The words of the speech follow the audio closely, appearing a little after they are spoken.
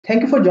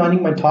Thank you for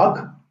joining my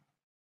talk.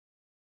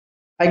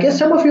 I guess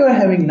some of you are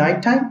having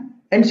nighttime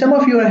and some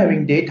of you are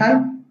having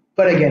daytime,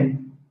 but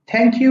again,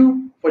 thank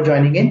you for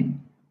joining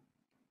in.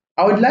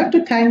 I would like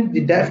to thank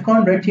the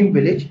DEFCON Red Team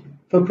Village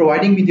for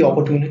providing me the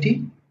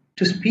opportunity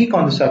to speak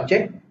on the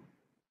subject,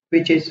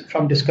 which is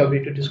from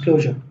discovery to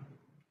disclosure.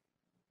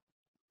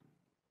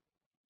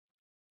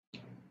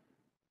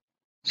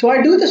 So,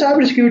 I do the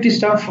cybersecurity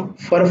stuff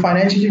for a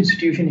financial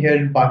institution here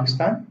in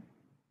Pakistan,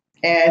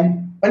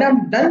 and when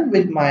I'm done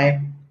with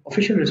my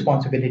official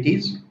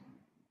responsibilities,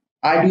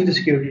 I do the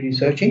security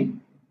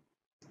researching,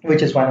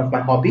 which is one of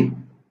my hobby.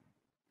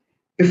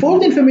 Before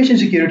the information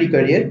security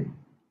career,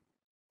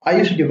 I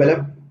used to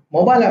develop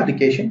mobile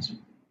applications,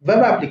 web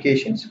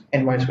applications,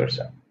 and vice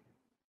versa.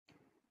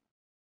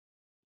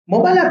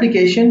 Mobile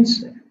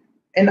applications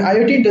and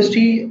IoT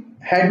industry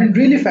had been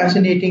really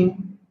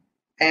fascinating,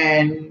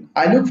 and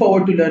I look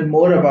forward to learn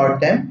more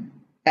about them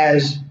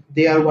as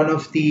they are one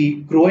of the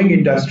growing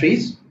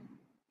industries.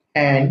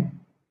 And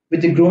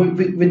with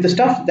the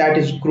stuff that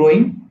is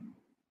growing,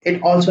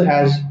 it also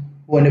has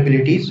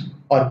vulnerabilities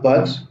or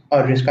bugs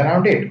or risk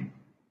around it.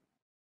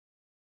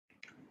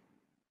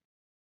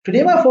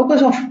 Today, my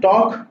focus of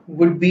talk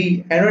would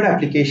be Android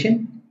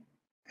application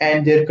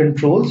and their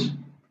controls.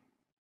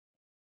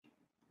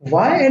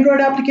 Why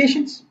Android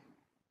applications?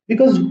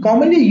 Because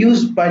commonly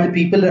used by the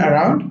people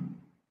around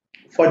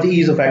for the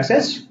ease of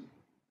access.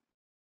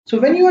 So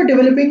when you are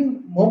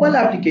developing mobile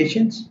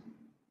applications,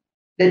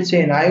 let's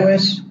say an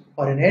iOS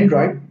or an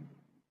Android,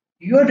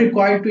 you are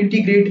required to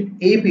integrate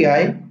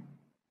API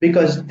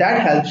because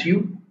that helps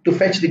you to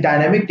fetch the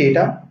dynamic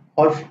data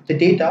or the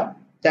data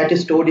that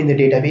is stored in the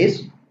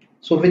database.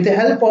 So with the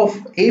help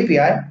of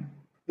API,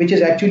 which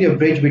is actually a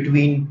bridge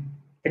between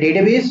a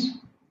database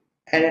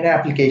and an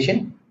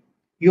application,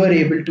 you are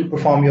able to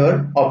perform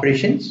your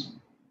operations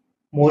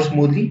more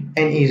smoothly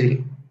and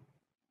easily.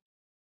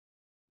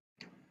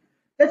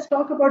 Let's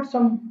talk about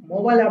some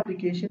mobile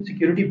application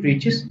security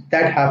breaches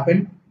that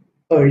happened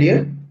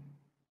earlier.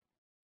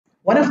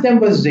 One of them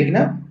was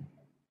Zigna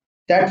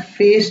that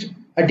faced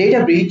a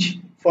data breach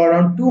for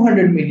around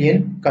 200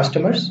 million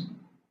customers.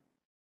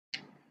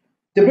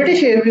 The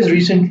British Airways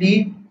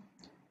recently,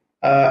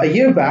 a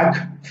year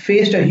back,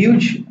 faced a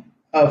huge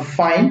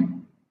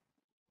fine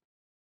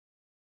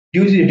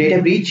due to the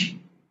data breach,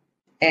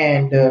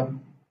 and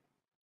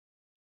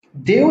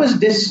there was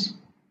this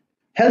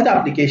health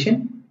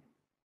application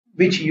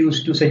which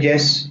used to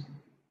suggest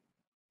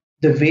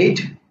the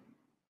weight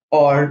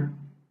or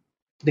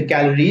the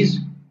calories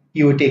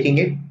you were taking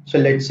it. So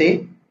let's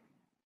say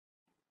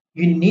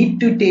you need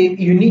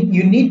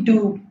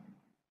to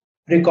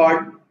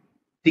record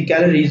the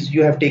calories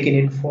you have taken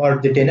in for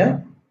the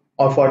dinner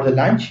or for the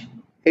lunch.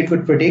 It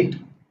would predict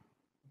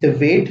the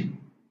weight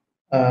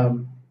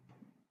um,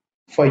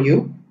 for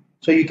you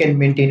so you can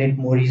maintain it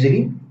more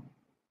easily.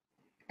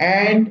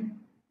 And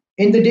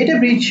in the data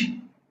breach,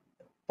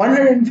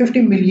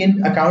 150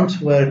 million accounts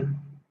were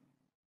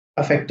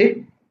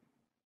affected,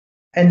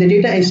 and the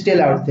data is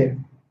still out there.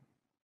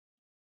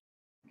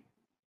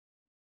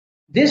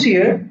 This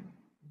year,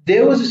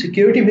 there was a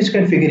security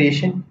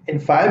misconfiguration in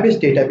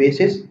Firebase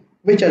databases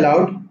which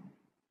allowed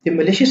the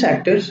malicious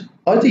actors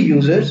or the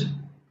users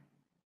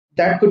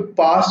that could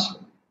pass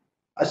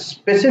a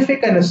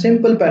specific and a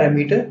simple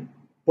parameter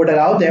would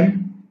allow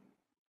them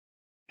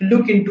to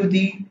look into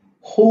the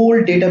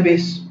whole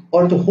database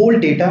or the whole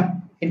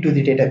data into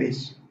the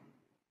database.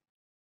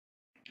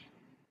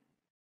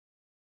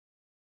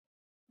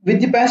 With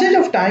the passage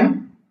of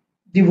time,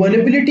 the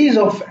vulnerabilities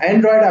of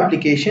Android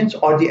applications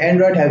or the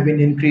Android have been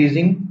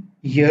increasing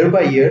year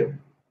by year.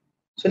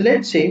 So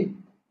let's say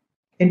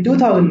in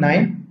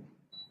 2009,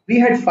 we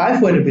had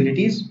 5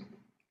 vulnerabilities,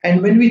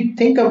 and when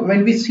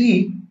we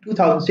see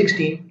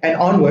 2016 and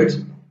onwards,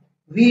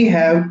 we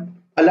have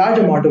a large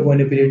amount of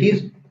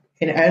vulnerabilities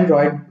in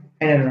Android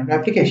and Android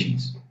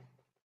applications.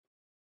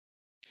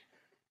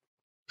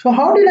 So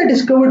how did I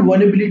discover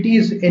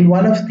vulnerabilities in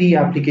one of the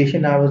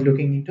application I was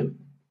looking into?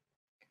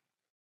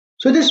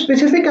 So this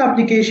specific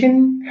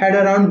application had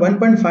around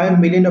 1.5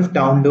 million of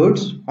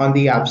downloads on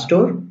the App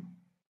Store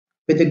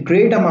with a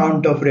great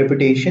amount of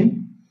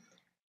reputation.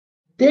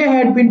 They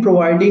had been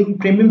providing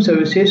premium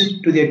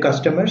services to their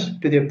customers,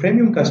 to their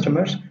premium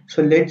customers.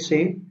 So let's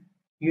say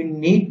you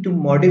need to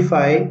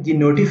modify the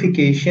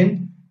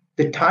notification,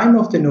 the time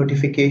of the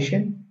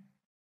notification,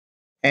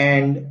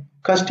 and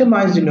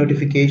customize the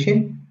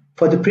notification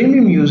for the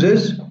premium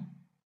users.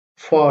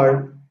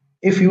 For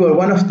if you are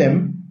one of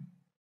them,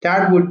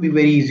 that would be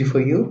very easy for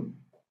you.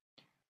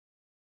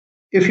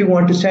 If you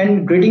want to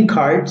send greeting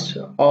cards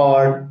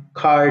or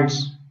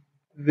cards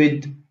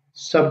with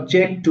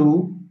subject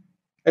to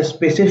a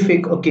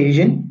specific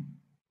occasion,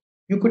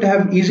 you could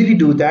have easily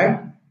do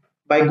that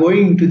by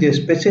going into the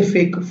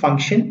specific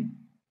function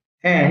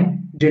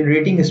and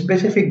generating a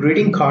specific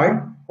greeting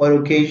card or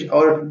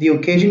the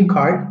occasion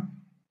card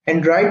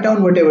and write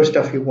down whatever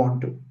stuff you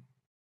want to.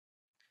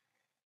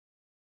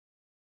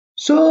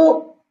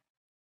 So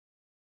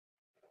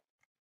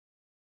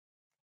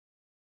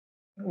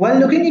while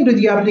looking into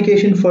the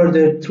application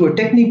further through a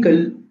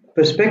technical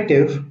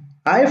perspective,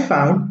 I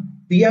found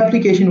the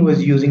application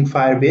was using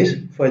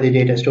Firebase for the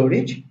data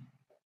storage,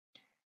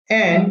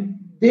 and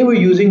they were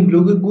using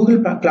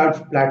Google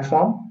Cloud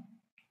Platform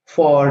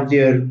for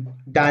their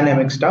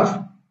dynamic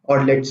stuff,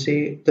 or let's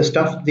say the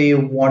stuff they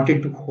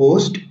wanted to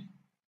host,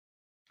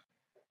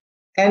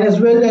 and as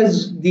well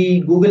as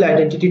the Google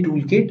Identity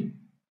Toolkit.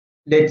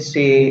 Let's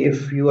say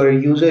if you are a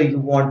user, you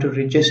want to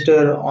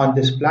register on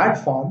this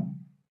platform,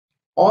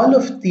 all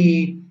of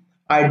the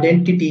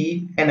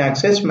identity and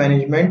access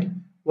management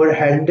were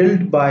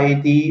handled by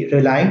the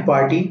relying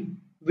party,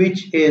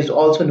 which is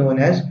also known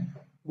as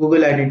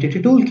Google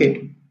Identity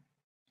Toolkit.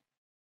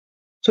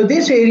 So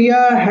this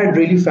area had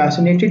really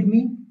fascinated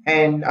me,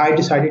 and I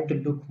decided to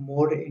look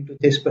more into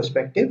this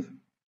perspective.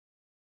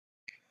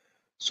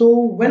 So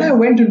when I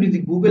went into the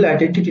Google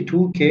Identity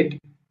Toolkit,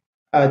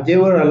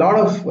 there were a lot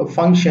of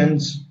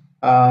functions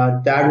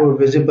that were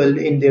visible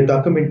in their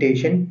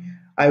documentation.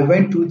 I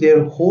went to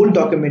their whole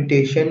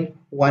documentation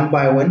one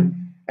by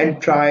one and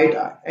tried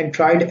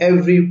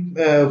every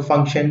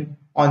function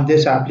on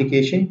this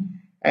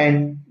application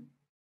and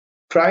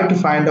tried to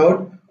find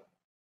out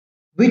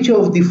which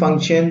of the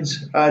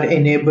functions are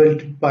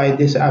enabled by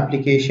this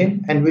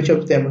application and which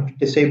of them are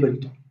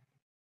disabled.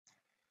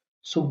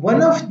 So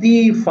one of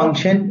the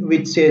function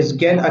which says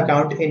get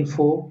account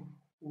info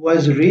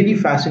was really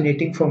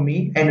fascinating for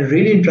me and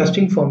really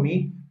interesting for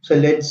me. So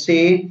let's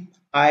say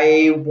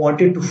I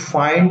wanted to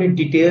find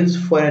details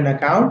for an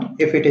account,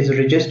 if it is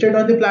registered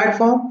on the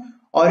platform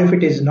or if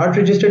it is not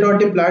registered on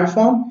the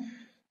platform.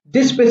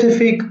 This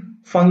specific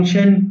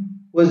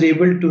function was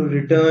able to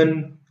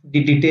return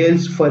the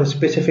details for a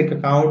specific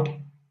account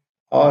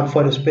or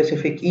for a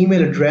specific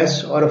email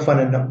address or for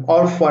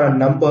a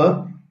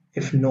number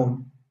if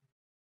known.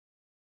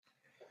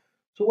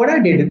 So what I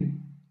did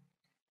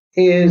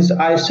is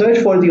I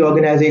searched for the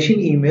organization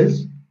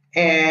emails,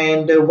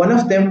 and one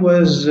of them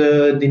was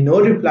the no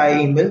reply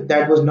email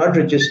that was not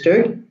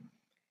registered,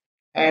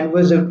 and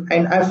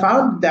I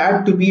found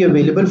that to be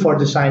available for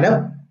the sign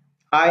up.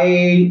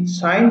 I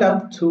signed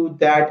up to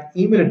that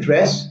email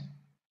address.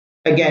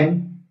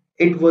 Again,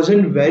 it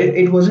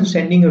wasn't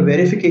sending a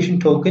verification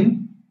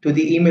token to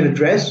the email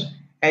address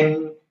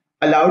and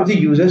allowed the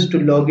users to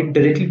log in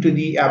directly to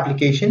the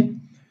application.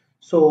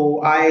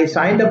 So I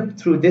signed up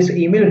through this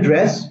email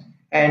address,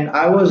 and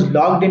I was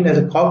logged in as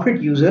a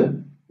corporate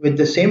user with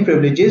the same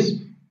privileges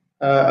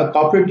a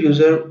corporate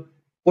user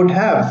would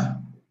have.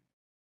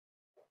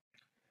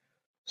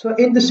 So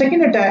in the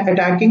second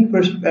attacking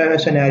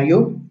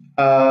scenario,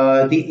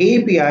 the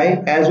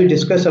API, as we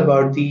discussed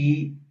about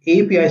the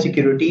API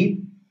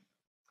security,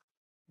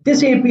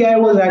 this API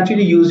was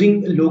actually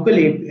using local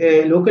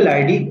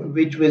ID,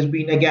 which was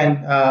being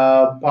again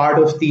part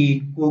of the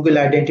Google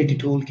Identity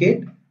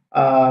Toolkit.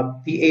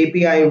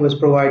 The API was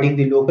providing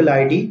the local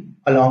ID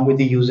along with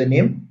the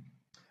username.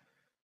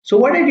 So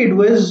what I did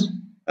was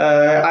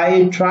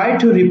I tried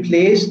to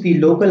replace the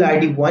local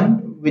ID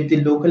 1 with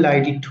the local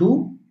ID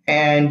 2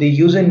 and the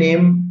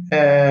username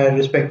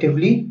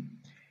respectively.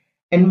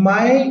 And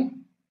my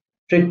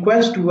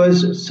request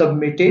was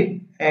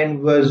submitted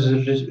and was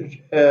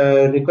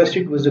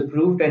requested was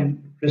approved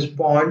and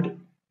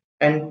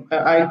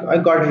I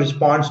got a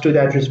response to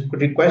that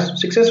request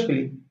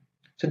successfully.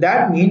 So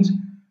that means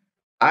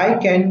I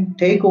can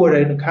take over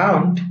an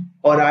account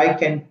or I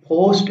can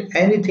post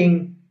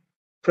anything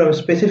from a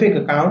specific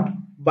account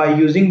by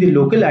using the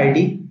local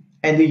ID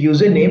and the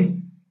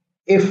username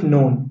if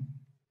known.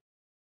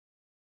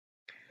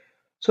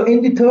 So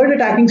in the third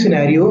attacking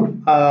scenario,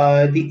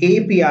 the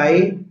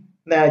API,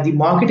 the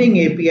marketing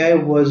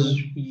API was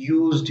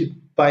used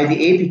by the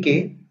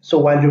APK. So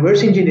while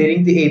reverse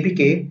engineering the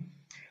APK,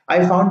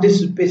 I found this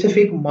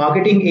specific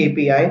marketing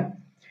API.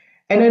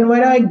 And then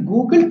when I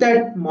Googled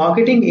that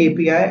marketing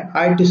API,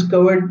 I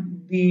discovered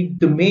the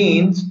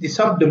domains, the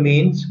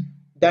subdomains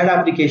that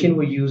application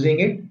were using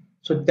it.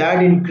 So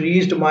that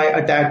increased my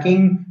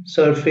attacking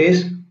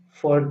surface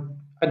for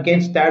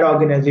against that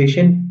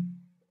organization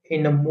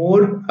in a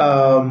more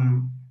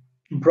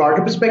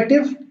broader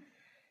perspective.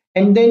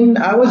 And then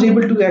I was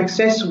able to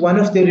access one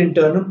of their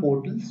internal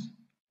portals,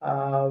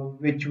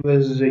 which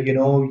was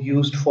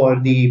used for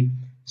the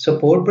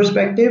support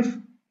perspective.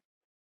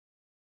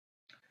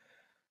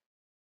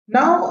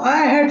 Now I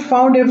had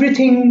found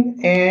everything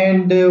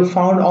and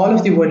found all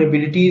of the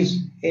vulnerabilities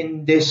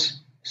in this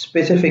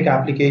specific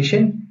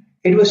application.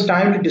 It was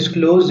time to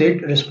disclose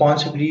it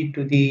responsibly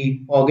to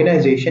the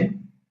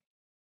organization.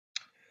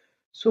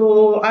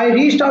 So I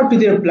reached out to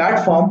their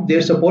platform,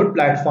 their support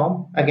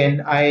platform.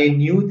 Again, I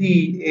knew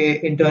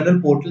the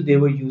internal portal they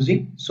were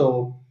using.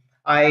 So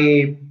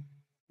I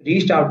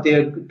reached out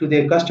there to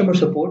their customer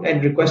support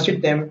and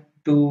requested them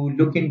to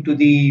look into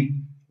the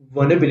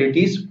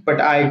vulnerabilities,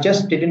 but I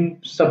just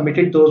didn't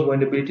submitted those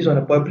vulnerabilities on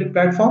a public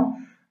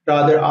platform,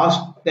 rather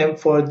asked them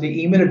for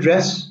the email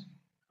address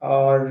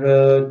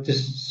or the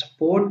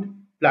support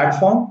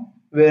platform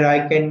where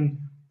I can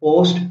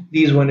post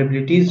these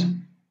vulnerabilities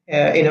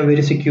in a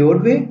very secure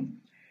way.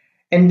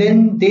 And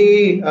then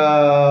they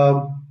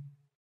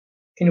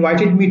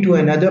invited me to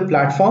another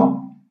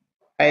platform,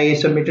 I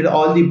submitted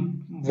all the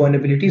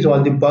vulnerabilities,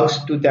 all the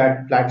bugs to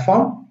that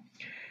platform.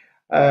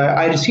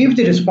 I received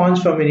the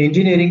response from the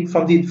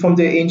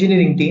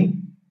engineering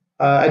team.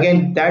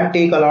 Again, that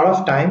take a lot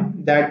of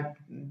time. That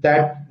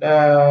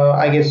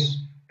I guess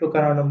took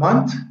around a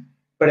month.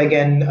 But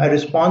again, a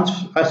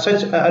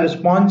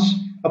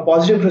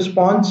positive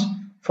response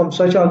from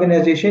such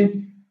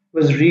organization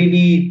was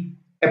really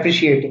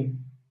appreciating.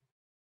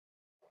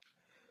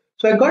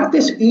 So I got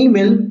this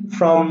email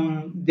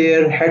from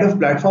their head of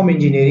platform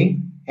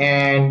engineering,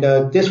 and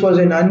this was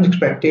an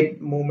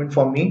unexpected moment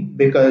for me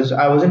because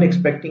I wasn't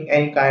expecting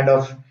any kind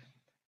of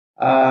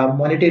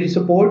monetary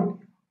support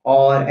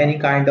or any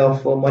kind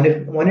of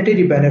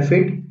monetary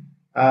benefit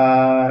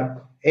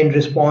in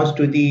response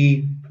to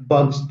the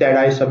bugs that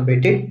I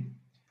submitted.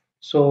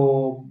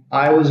 So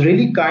I was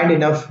really kind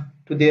enough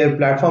to their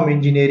platform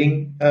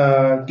engineering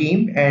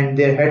team and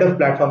their head of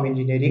platform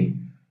engineering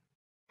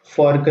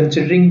for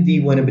considering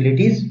the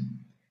vulnerabilities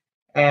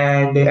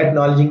and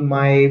acknowledging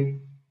my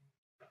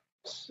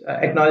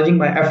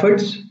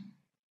efforts.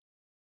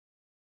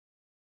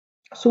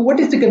 So what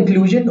is the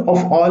conclusion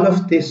of all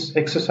of this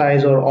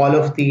exercise, or all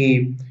of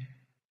the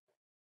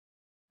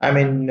I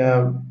mean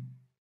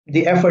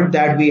the effort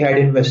that we had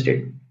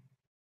invested?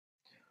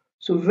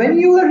 So when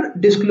you are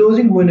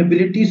disclosing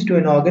vulnerabilities to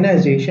an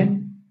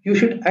organization, you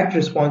should act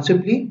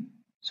responsibly.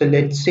 So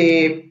let's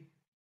say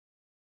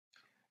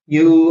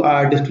you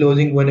are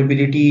disclosing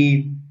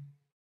vulnerability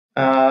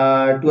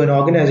to an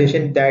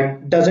organization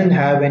that doesn't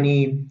have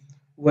any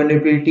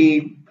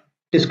vulnerability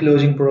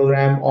disclosing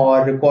program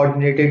or a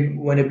coordinated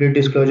vulnerability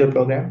disclosure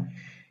program.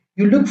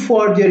 You look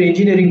for their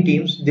engineering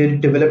teams, their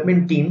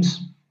development teams.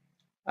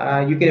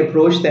 You can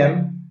approach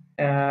them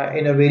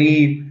in a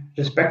very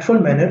respectful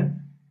manner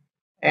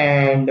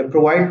and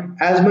provide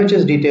as much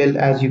as detail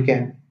as you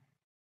can.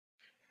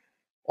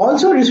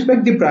 Also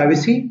respect the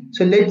privacy.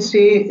 So let's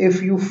say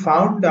if you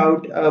found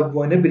out a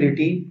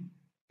vulnerability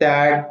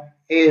that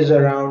is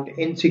around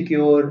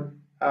insecure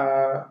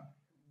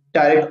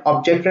direct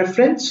object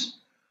reference,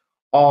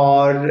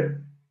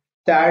 or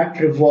that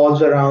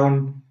revolves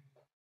around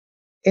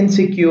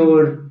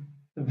insecure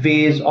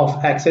ways of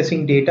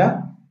accessing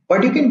data,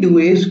 what you can do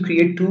is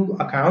create two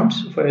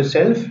accounts for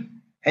yourself,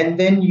 and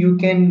then you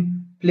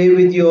can play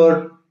with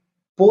your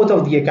both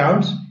of the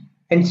accounts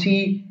and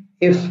see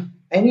if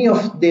any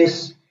of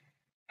this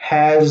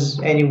has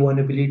any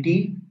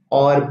vulnerability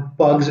or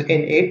bugs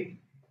in it,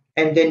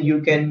 and then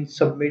you can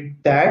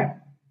submit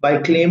that by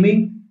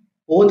claiming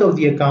both of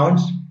the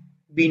accounts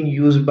being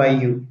used by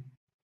you.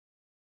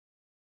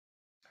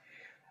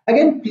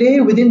 Again,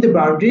 play within the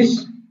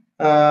boundaries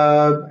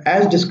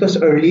as discussed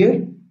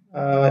earlier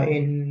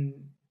in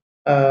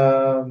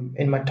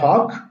my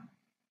talk.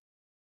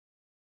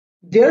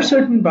 There are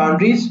certain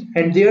boundaries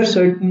and there are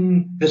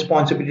certain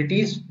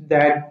responsibilities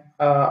that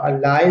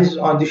lies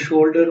on the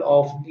shoulder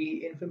of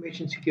the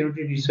information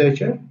security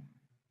researcher.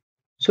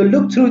 So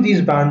look through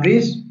these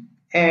boundaries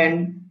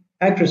and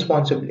act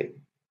responsibly.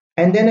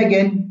 And then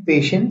again,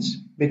 patience,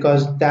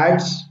 because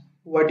that's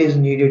what is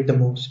needed the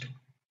most.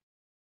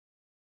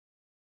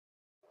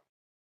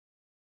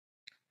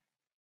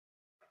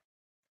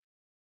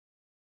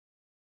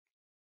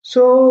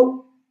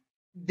 So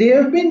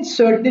there have been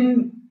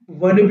certain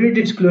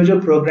vulnerability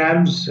disclosure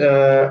programs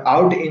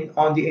out in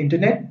on the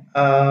internet.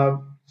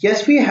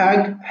 Yes, we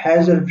Hack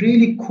has a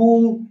really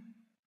cool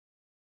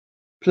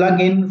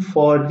plugin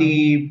for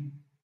the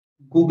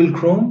Google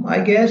Chrome, I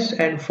guess,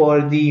 and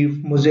for the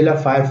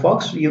Mozilla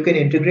Firefox. You can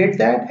integrate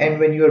that, and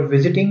when you're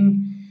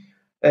visiting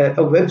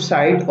a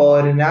website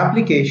or an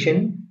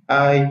application,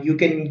 you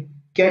can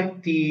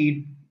get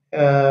the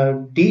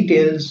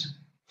details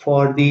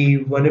for the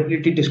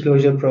vulnerability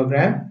disclosure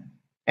program.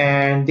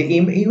 And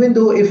even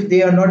though if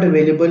they are not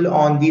available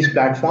on these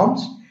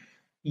platforms,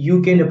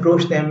 you can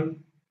approach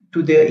them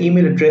to their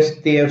email address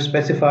they have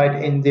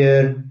specified in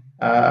their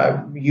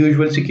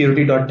usual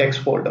security.txt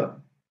folder.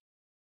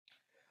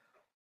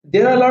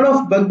 There are a lot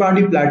of bug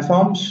bounty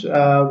platforms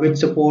which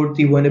support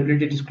the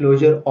vulnerability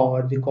disclosure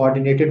or the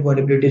coordinated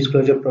vulnerability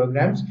disclosure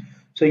programs.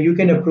 So you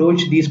can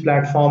approach these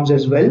platforms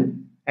as well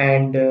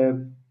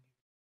and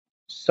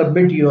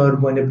submit your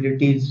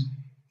vulnerabilities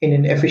in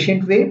an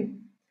efficient way.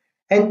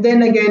 And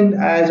then again,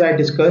 as I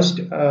discussed,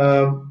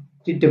 the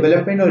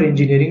development or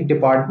engineering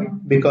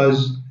department,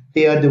 because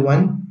they are the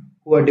one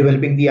who are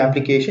developing the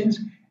applications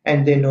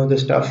and they know the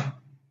stuff.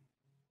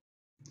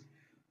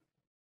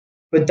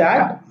 With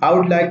that, I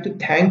would like to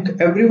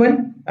thank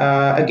everyone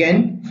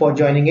again for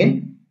joining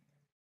in.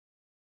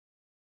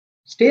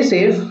 Stay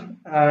safe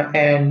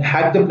and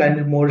hack the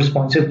planet more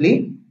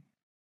responsibly.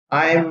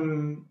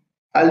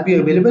 I'll be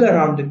available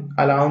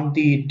around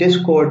the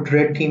Discord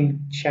Red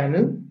Team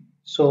channel.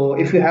 So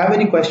if you have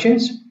any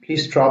questions,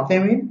 please drop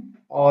them in,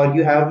 or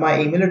you have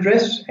my email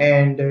address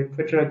and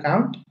Twitter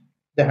account,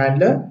 the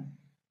handler.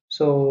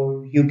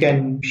 So you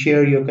can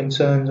share your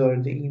concerns or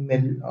the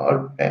email,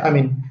 or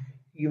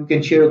you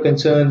can share your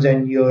concerns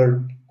and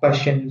your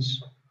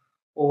questions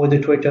over the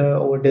Twitter,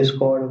 over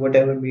Discord, or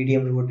whatever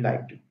medium you would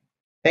like to.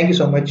 Thank you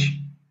so much.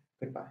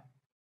 Goodbye.